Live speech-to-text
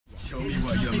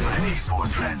This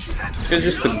guy's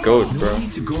just the goat, bro.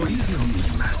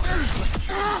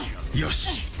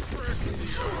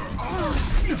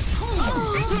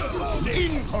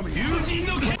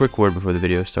 Quick word before the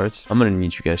video starts. I'm gonna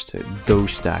need you guys to go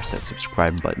stash that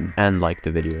subscribe button and like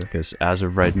the video, because as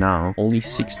of right now, only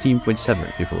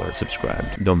 16.7 people are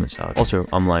subscribed. Don't miss out. Also,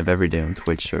 I'm live every day on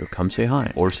Twitch, so come say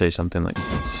hi or say something like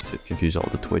to confuse all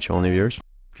the Twitch only viewers.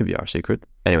 Could be our secret.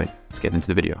 Anyway, let's get into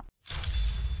the video.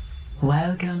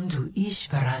 Welcome to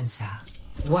Esperanza.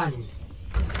 1.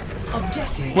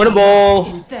 Objective. Winnable!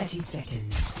 In 30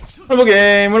 seconds. Winnable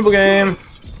game! Winnable game!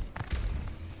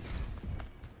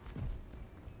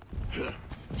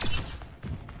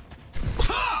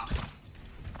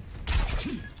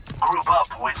 Group up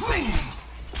with me.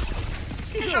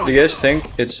 Do you guys think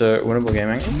it's a winnable game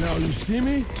angle? Now you see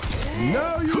me?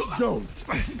 Now you don't. It's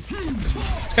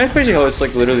kind of crazy how it's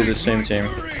like literally the same team.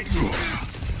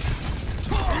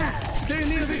 Stay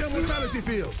near the immortality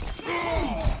field.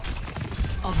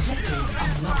 Objective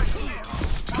unlocked.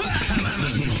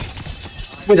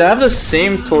 Wait, I have the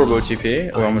same turbo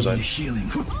TP? Or almost I?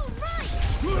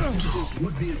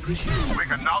 We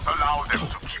cannot allow them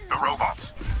to keep the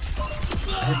robots.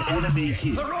 An enemy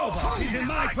here. The robot is in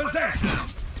my possession.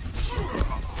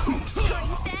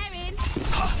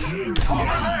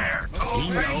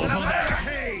 Over there.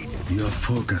 Your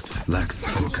focus lacks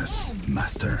focus,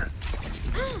 master.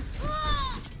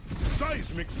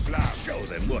 Seismic slap. Show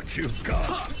them what you've got.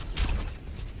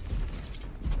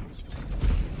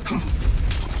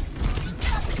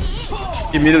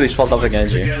 He immediately swapped up the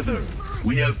Genji. Together,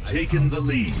 we have taken the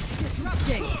lead.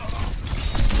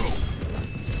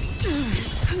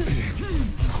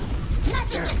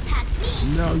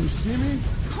 Now you see me?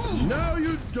 Now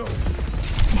you don't.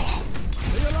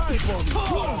 Stay alive for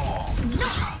me.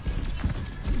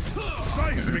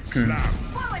 Seismic slap.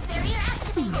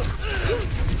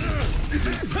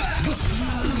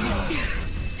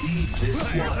 Eat this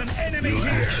one. Your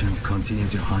actions continue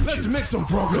to haunt Let's you. make some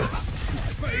progress.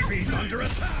 Baby's under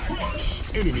attack.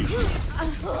 Enemy.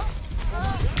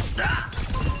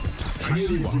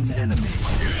 Here is an enemy.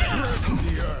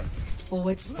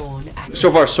 Forward spawn active.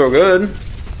 So far, so good.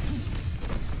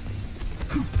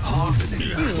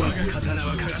 Harmony.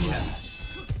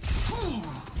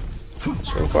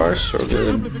 So far, so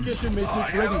good. Amplification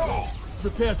matrix ready.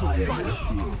 Prepare to fight.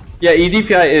 Yeah,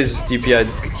 EDPI is DPI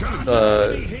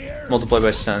multiplied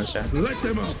by sense, yeah. Let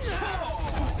them out.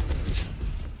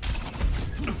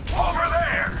 Over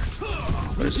there.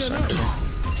 What is this actually?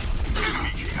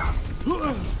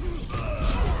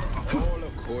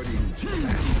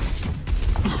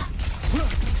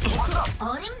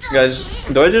 Guys,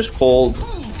 do I just hold?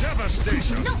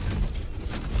 Devastation.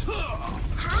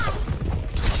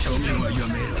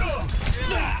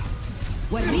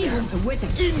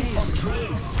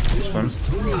 This one.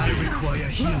 I require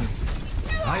healing.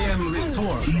 I am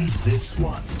restored. Eat this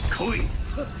one.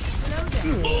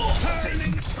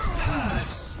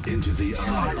 Pass into the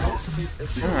iris.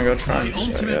 Oh, I got trunks.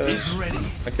 Ultimate Yeah, is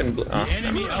ready. I can.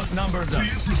 Enemy outnumbers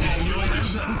us.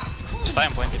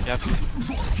 Ставим поинты, пятки.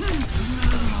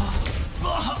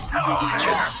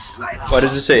 Why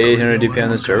does it say 800 DPI on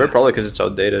the server? Probably because it's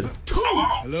outdated.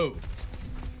 Hello.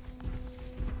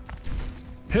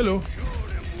 Hello.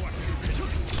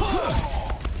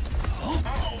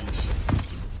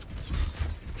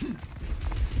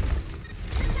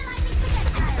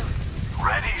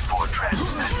 Ready for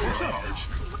transcendence.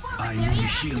 I need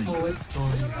healing. Forward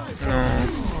spawn.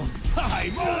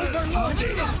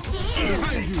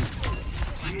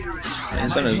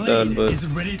 His son is dead, but Is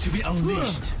ready to be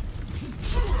unleashed.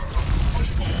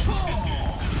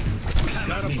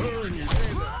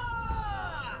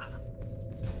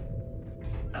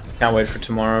 can't wait for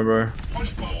tomorrow, bro.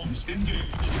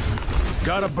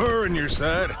 Got a burr in your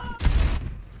side.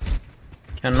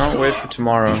 Cannot wait for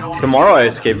tomorrow. Tomorrow I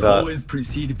escape that. Always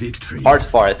precede victory. Hard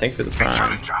far, I think, for the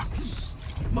prime.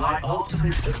 My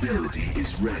ultimate ability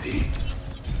is ready.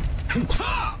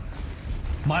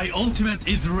 My ultimate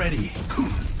is ready.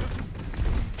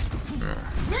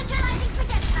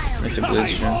 Need to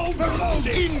blitz you.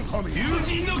 Incoming.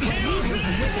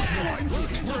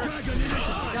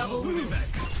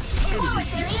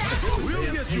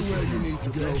 We'll get you where you need to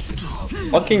go.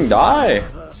 Fucking die!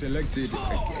 Selected.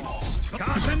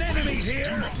 Got an enemy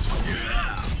here.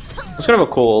 Let's have a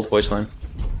cool old voice line.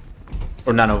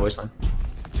 Or nano voice line.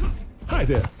 Hi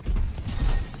there.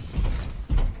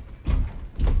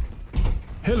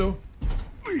 Hello.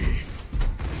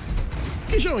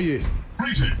 Qui j'en y est?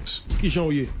 Greetings. Qui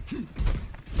j'en y est?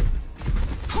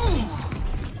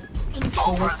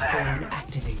 Forward spawn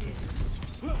activated.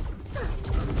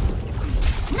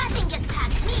 Nothing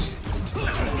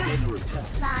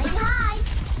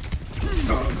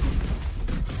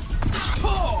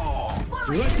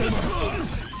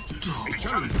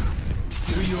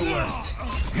Do your worst.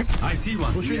 I see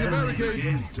one. Pushing the barricade.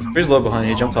 He's low behind.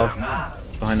 He jumped off.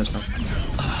 Behind us now.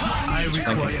 I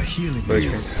require healing. Wait,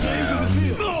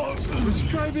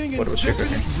 Prescribing what was secret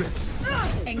here?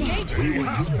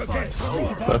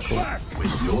 Special.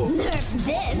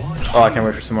 Oh, I can't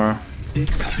wait for tomorrow.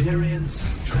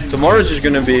 Tomorrow is just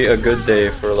gonna be a good day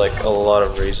for like a lot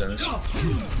of reasons.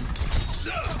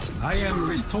 I am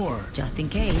restored. Just in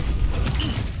case.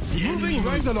 moving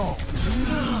right along.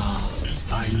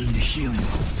 I need healing.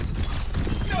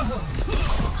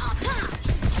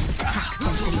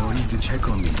 No need to check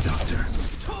on me, doctor.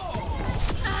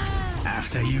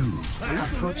 After you.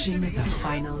 Approaching the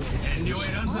final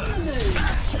destination.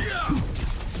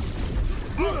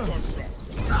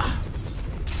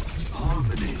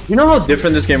 You know how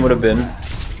different this game would have been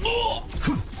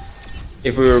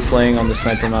if we were playing on the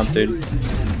sniper map, dude.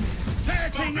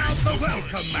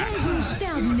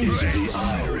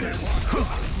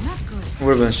 It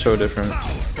would have been so different.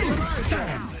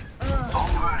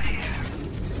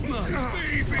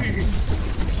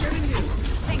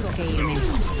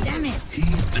 Damn it. You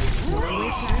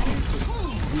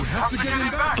have to get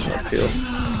him back.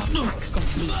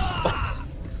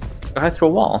 I had through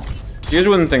a wall. You guys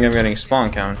wouldn't think I'm getting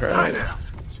spawn count, right?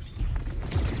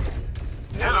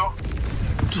 Hello.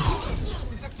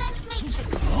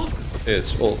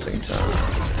 It's ulting time.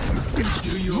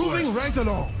 Moving right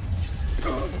along.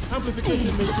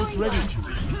 Amplification matrix ready.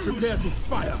 Prepare to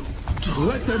fire.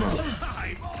 Let them out.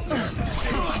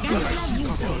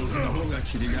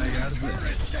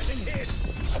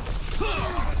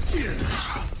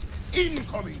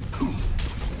 Incoming.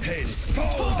 Head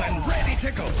stalled and ready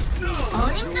to go.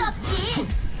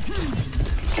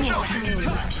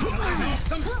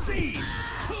 Some speed.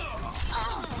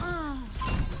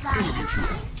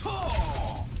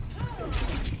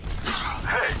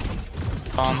 Hey.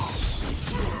 Bombs.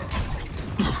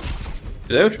 Did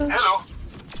they have a trans? Hello.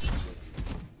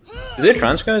 Did they have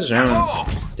trans, guys? Did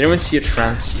anyone see a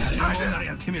trans? I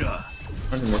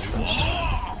don't know trans.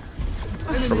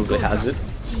 Probably has it.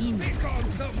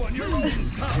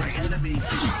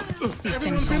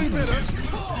 Everyone feeling better?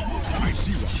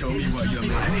 Show me what you're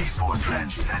made. This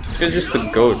guy's just the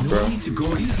goat, bro. Need to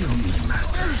go easy on me,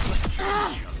 master.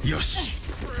 Yosh.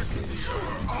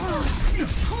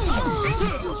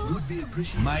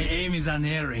 My aim is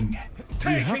unerring.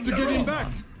 We have to get him back.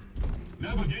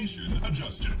 Navigation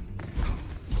adjusted.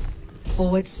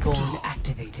 Forward spawn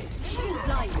activated.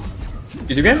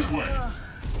 YouTube game?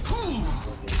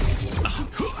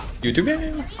 YouTube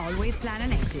game? Always plan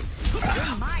an exit.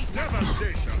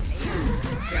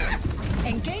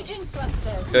 Engaging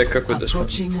thrusters. Yeah, cook with this one.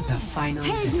 Approaching the final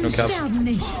No destination. cap.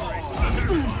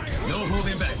 No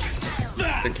holding back.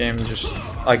 The game just...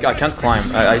 I can't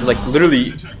climb. I like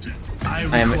literally... I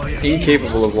am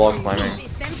incapable of wall climbing.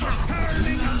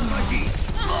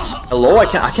 Hello? I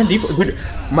can't dude,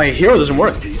 my hero doesn't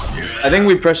work. I think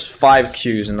we pressed 5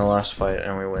 Qs in the last fight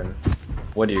and we win.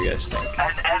 What do you guys think?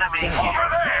 An enemy over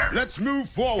there. Let's move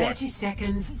forward. 30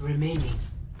 seconds remaining.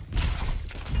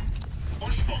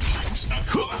 Push functions at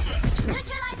full effect.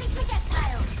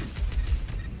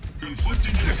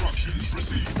 Conflicting instructions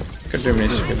received. Good Jim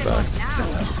needs to get back.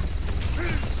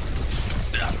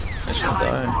 I should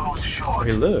die. Oh,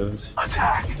 he lived.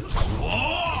 Attack.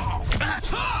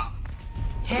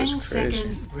 10 That's crazy.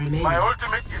 seconds remaining. My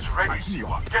ultimate is ready.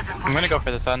 Get in I'm gonna go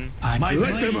for the sun. My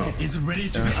Let them blade out. is ready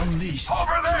to be unleashed.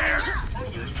 over there.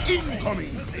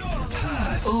 Incoming.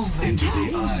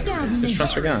 Just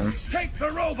transfer again. Take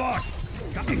the robot.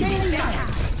 Get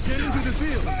into the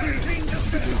field.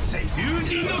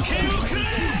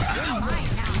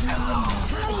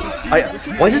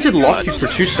 Why does it lock you for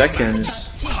 2 seconds?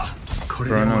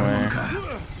 Run away.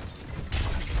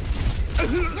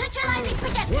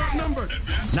 What number?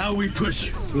 Now we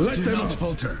push. Let Do them not out.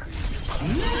 falter.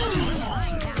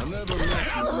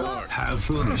 How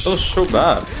foolish. That was so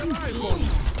bad.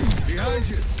 Behind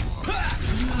you.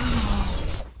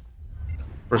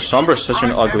 Bro, Sombra is such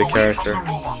an ugly character.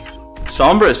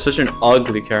 Sombra is such an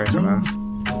ugly character, man.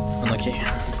 Unlucky.